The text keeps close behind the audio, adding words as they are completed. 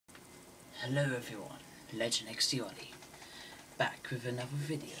Hello everyone, Legend X Wheatley, back with another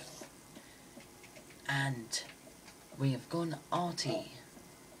video. And we have gone arty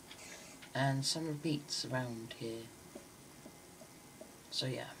and some repeats around here. So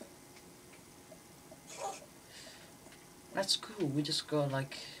yeah. That's cool, we just gotta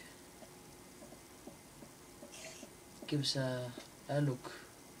like give us a look.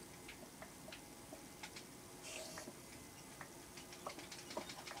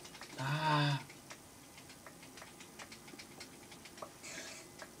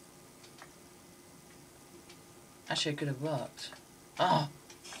 Actually, it could have worked. No,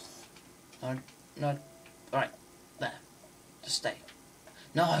 no. Alright, there. Just stay.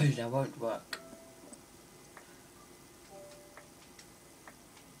 No, that won't work.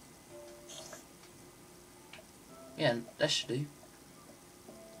 Yeah, that should do.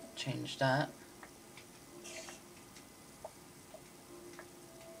 Change that.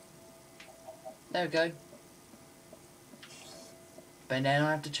 There we go. But then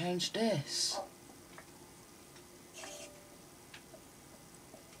I have to change this.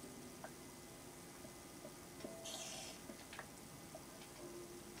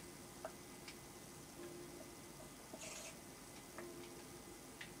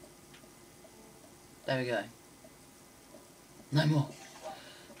 There we go. No more.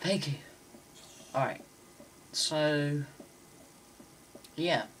 Thank you. Alright. So,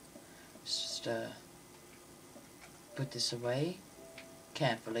 yeah. Just put this away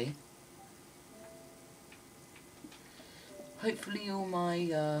carefully. Hopefully all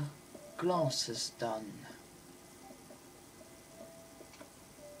my glass is done.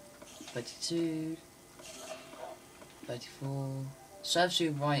 32, 34. Serves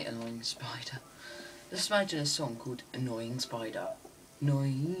you right, annoying spider. Just imagine a song called Annoying Spider.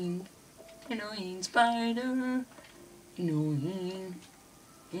 Annoying, annoying spider. Annoying,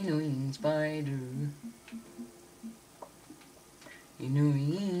 annoying spider.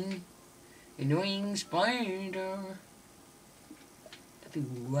 Annoying, annoying spider. That'd be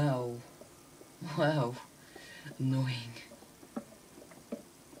wow, annoying.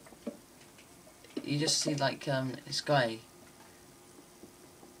 You just see like this guy.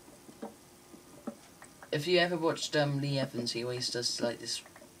 If you ever watched Lee Evans, he always does like this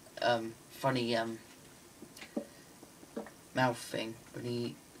funny mouth thing when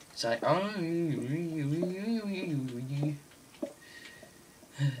he's like,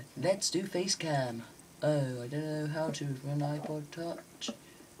 let's do face cam. Oh, I don't know how to run iPod Touch,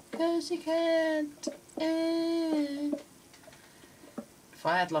 'cause you can't. If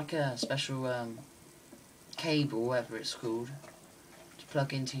I had like a special cable, whatever it's called, to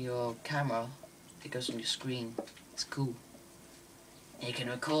plug into your camera, it goes on your screen. It's cool. You can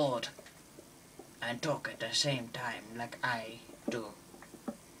record and talk at the same time, like I do.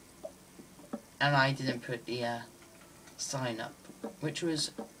 And I didn't put the sign up, which was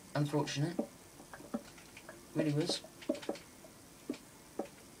unfortunate. Really was.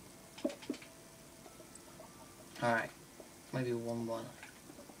 Alright, maybe one more.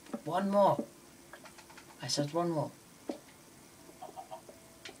 One more! I said one more.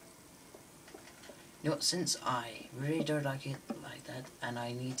 You know what, since I really don't like it like that, and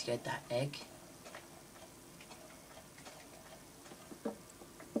I need to get that egg.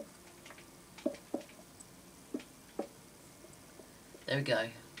 There we go.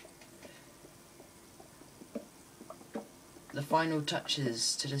 The final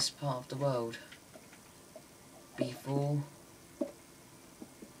touches to this part of the world before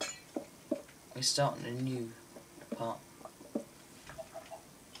we start on a new part.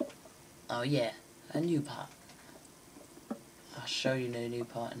 Oh yeah, a new part. I'll show you the new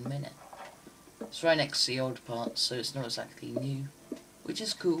part in a minute. It's right next to the old part, so it's not exactly new, which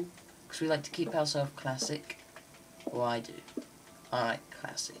is cool, because we like to keep ourselves classic. Well, I do. I like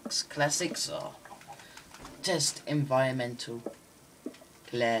classics. Classics are just environmental.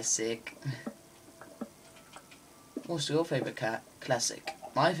 Classic. What's your favourite classic?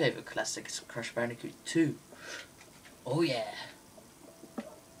 My favourite classic is Crash Bandicoot 2. Oh yeah.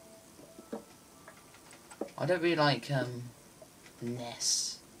 I don't really like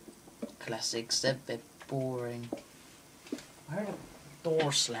NES classics. They're a bit boring. I heard a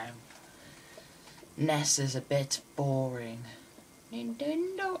door slam. NES is a bit boring.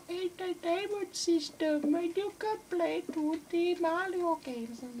 Nintendo Entertainment System, and you can play 2D Mario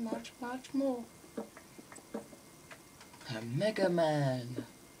games and much more. A Mega Man.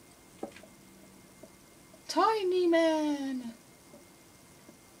 Tiny Man.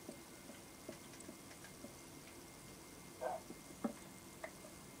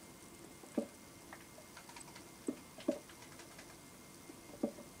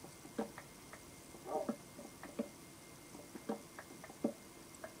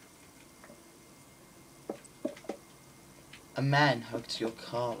 A man hugged your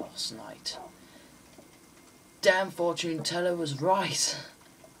car last night. Damn fortune teller was right.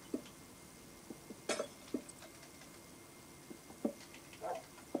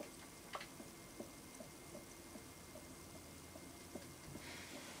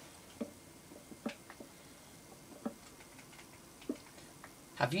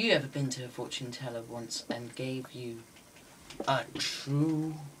 Have you ever been to a fortune teller once and gave you a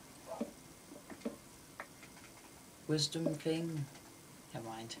true wisdom thing? Never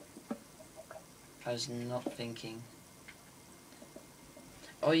mind. I was not thinking.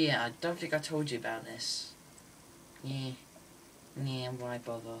 Oh yeah, I don't think I told you about this. Yeah, why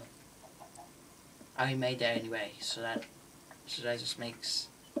bother? I made it anyway, so that just makes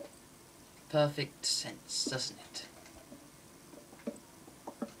perfect sense, doesn't it?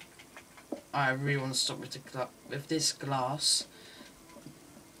 I really want to stop with this glass.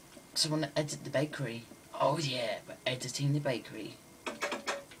 So I want to edit the bakery. Oh yeah, we're editing the bakery.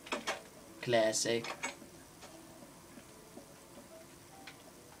 Classic.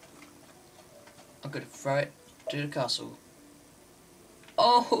 I'm gonna throw it to the castle.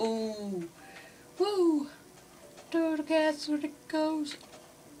 Oh! Woo! To the castle it goes.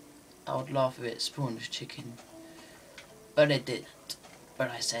 I would laugh if it spawned as chicken. But it didn't. But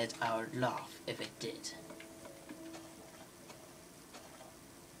I said I would laugh if it did.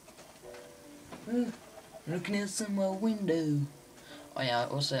 Looking out my window. Oh yeah, I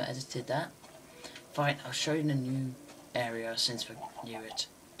also edited that. Fine, I'll show you the new area since we're near it.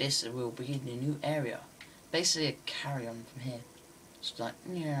 This will be the new area. Basically a carry on from here. It's like,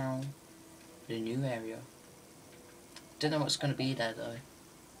 meow. The new area. Don't know what's going to be there though.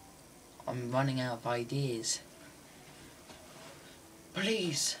 I'm running out of ideas.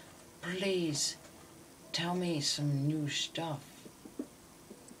 Please, please, tell me some new stuff.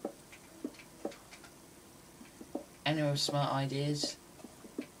 Any with smart ideas,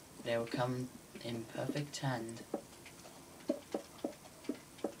 they will come in perfect hand.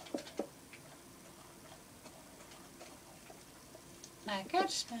 I got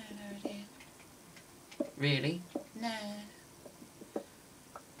a smart idea. Really? Nah.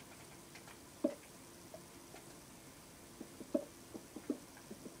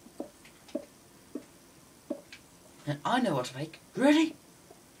 And I know what to make. Really?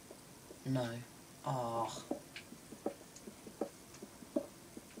 No. Oh.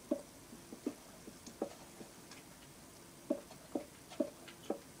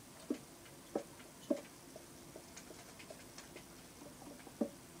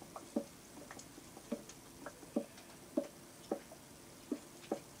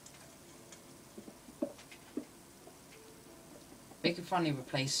 We can finally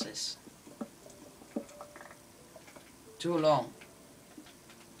replace this. Too long.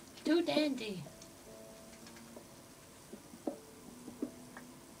 Too dandy.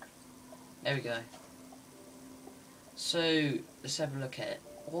 There we go. So, let's have a look at it.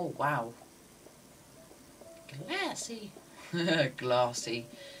 Oh, wow. Glassy. Glassy.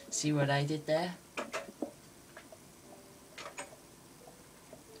 See what I did there?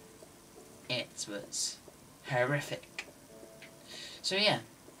 It was horrific. So yeah,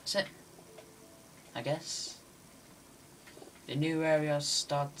 that's it. I guess. The new area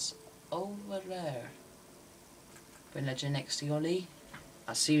starts over there. Been Legend next to Ollie.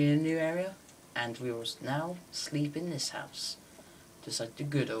 I'll see you in the new area. And we will now sleep in this house. Just like the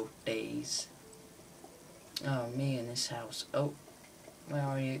good old days. Oh, me in this house. Oh, where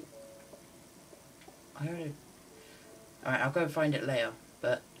are you? I heard it. Alright, I'll go find it later.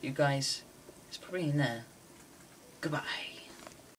 But you guys, it's probably in there. Goodbye.